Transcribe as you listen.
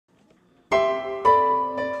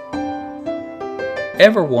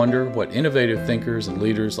Ever wonder what innovative thinkers and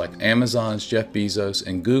leaders like Amazon's Jeff Bezos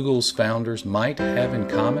and Google's founders might have in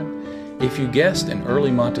common? If you guessed an early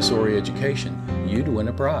Montessori education, you'd win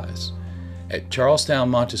a prize. At Towne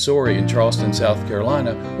Montessori in Charleston, South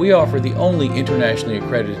Carolina, we offer the only internationally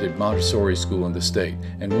accredited Montessori school in the state,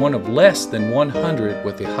 and one of less than 100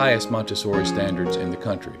 with the highest Montessori standards in the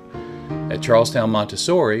country. At Charleston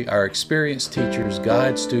Montessori, our experienced teachers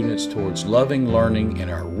guide students towards loving learning in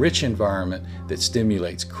our rich environment that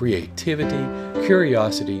stimulates creativity,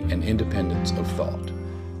 curiosity, and independence of thought.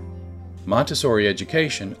 Montessori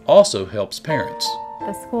education also helps parents.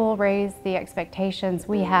 The school raised the expectations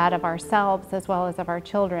we had of ourselves as well as of our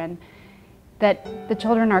children, that the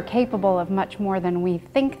children are capable of much more than we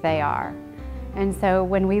think they are. And so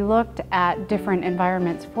when we looked at different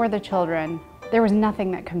environments for the children, there was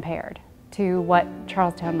nothing that compared to what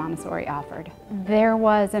Charleston Montessori offered. There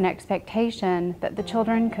was an expectation that the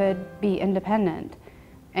children could be independent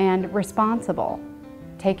and responsible,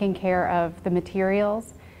 taking care of the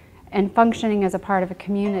materials and functioning as a part of a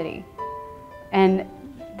community. And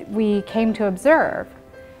we came to observe,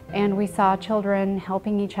 and we saw children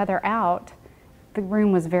helping each other out. The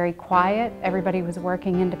room was very quiet, everybody was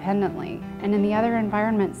working independently. And in the other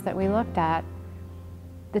environments that we looked at,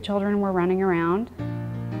 the children were running around.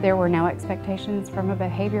 There were no expectations from a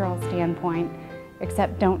behavioral standpoint,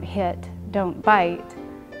 except don't hit, don't bite.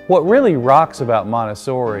 What really rocks about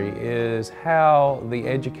Montessori is how the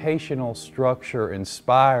educational structure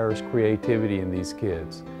inspires creativity in these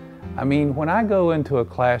kids. I mean, when I go into a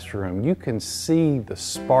classroom, you can see the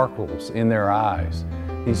sparkles in their eyes.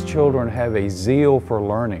 These children have a zeal for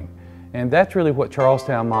learning. And that's really what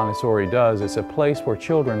Charleston Montessori does. It's a place where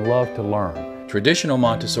children love to learn. Traditional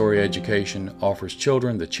Montessori education offers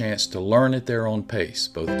children the chance to learn at their own pace,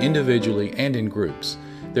 both individually and in groups.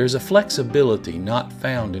 There's a flexibility not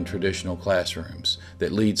found in traditional classrooms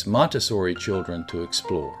that leads Montessori children to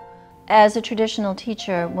explore. As a traditional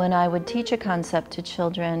teacher, when I would teach a concept to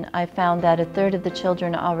children, I found that a third of the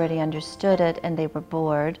children already understood it and they were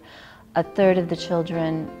bored. A third of the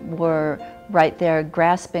children were right there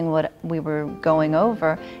grasping what we were going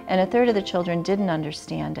over, and a third of the children didn't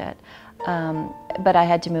understand it. But I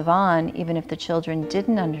had to move on even if the children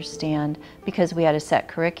didn't understand, because we had a set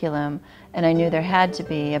curriculum and I knew there had to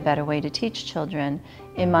be a better way to teach children.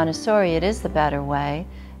 In Montessori it is the better way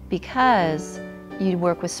because you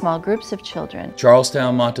work with small groups of children.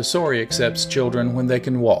 Charleston Montessori accepts children when they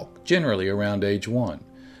can walk, generally around age 1.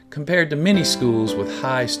 Compared to many schools with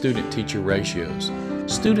high student-teacher ratios,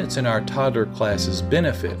 students in our toddler classes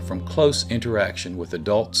benefit from close interaction with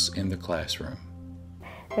adults in the classroom.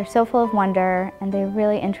 They're so full of wonder, and they're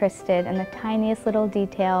really interested in the tiniest little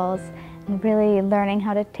details and really learning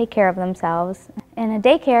how to take care of themselves. In a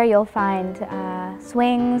daycare, you'll find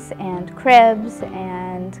swings and cribs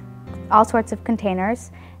and all sorts of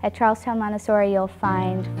containers. At Charleston Montessori, you'll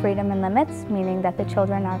find freedom and limits, meaning that the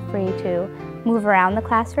children are free to move around the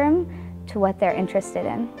classroom to what they're interested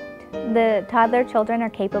in. The toddler children are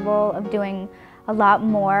capable of doing a lot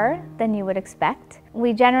more than you would expect.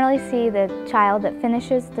 We generally see the child that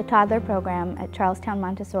finishes the toddler program at Charleston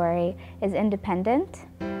Montessori is independent,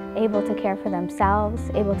 able to care for themselves,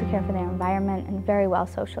 able to care for their environment, and very well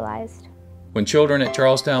socialized. When children at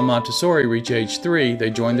Charleston Montessori reach age 3, they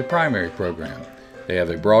join the primary program. They have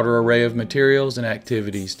a broader array of materials and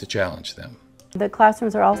activities to challenge them. The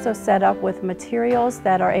classrooms are also set up with materials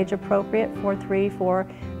that are age appropriate for 3, 4,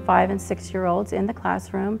 5, and 6-year-olds in the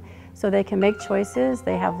classroom, so they can make choices.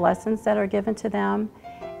 They have lessons that are given to them,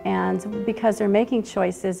 and because they're making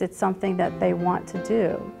choices, it's something that they want to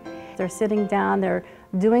do. They're sitting down, they're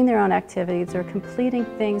doing their own activities, they're completing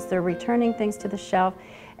things, they're returning things to the shelf,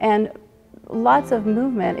 and lots of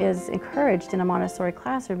movement is encouraged in a Montessori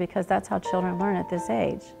classroom because that's how children learn at this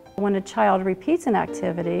age. When a child repeats an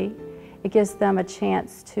activity, it gives them a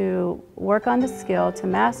chance to work on the skill, to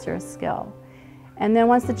master a skill. And then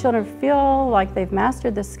once the children feel like they've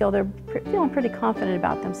mastered the skill, they're feeling pretty confident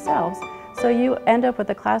about themselves. So you end up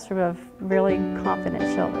with a classroom of really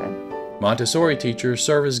confident children. Montessori teachers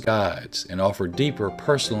serve as guides and offer deeper,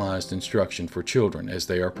 personalized instruction for children as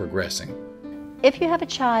they are progressing. If you have a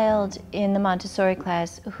child in the Montessori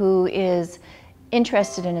class who is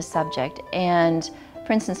interested in a subject, and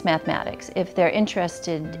for instance mathematics, if they're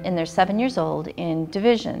interested and they're 7 years old in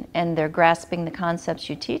division and they're grasping the concepts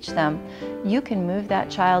you teach them, you can move that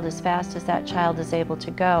child as fast as that child is able to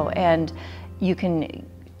go, and you can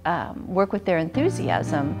work with their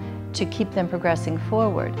enthusiasm to keep them progressing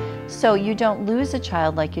forward. So you don't lose a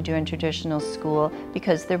child like you do in traditional school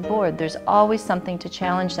because they're bored. There's always something to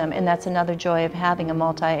challenge them, and that's another joy of having a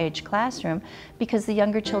multi-age classroom, because the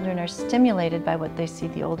younger children are stimulated by what they see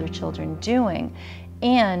the older children doing,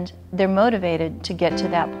 and they're motivated to get to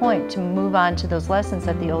that point, to move on to those lessons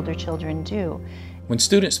that the older children do. When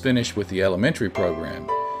students finish with the elementary program,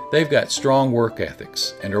 they've got strong work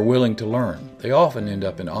ethics and are willing to learn. They often end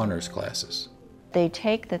up in honors classes. They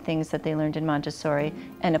take the things that they learned in Montessori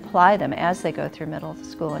and apply them as they go through middle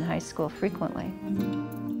school and high school frequently.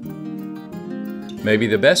 Maybe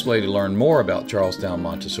the best way to learn more about Charlestown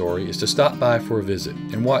Montessori is to stop by for a visit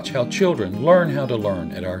and watch how children learn how to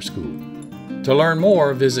learn at our school. To learn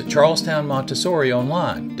more, visit Charlestown Montessori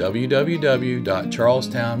online,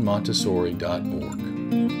 www.charlestownmontessori.org.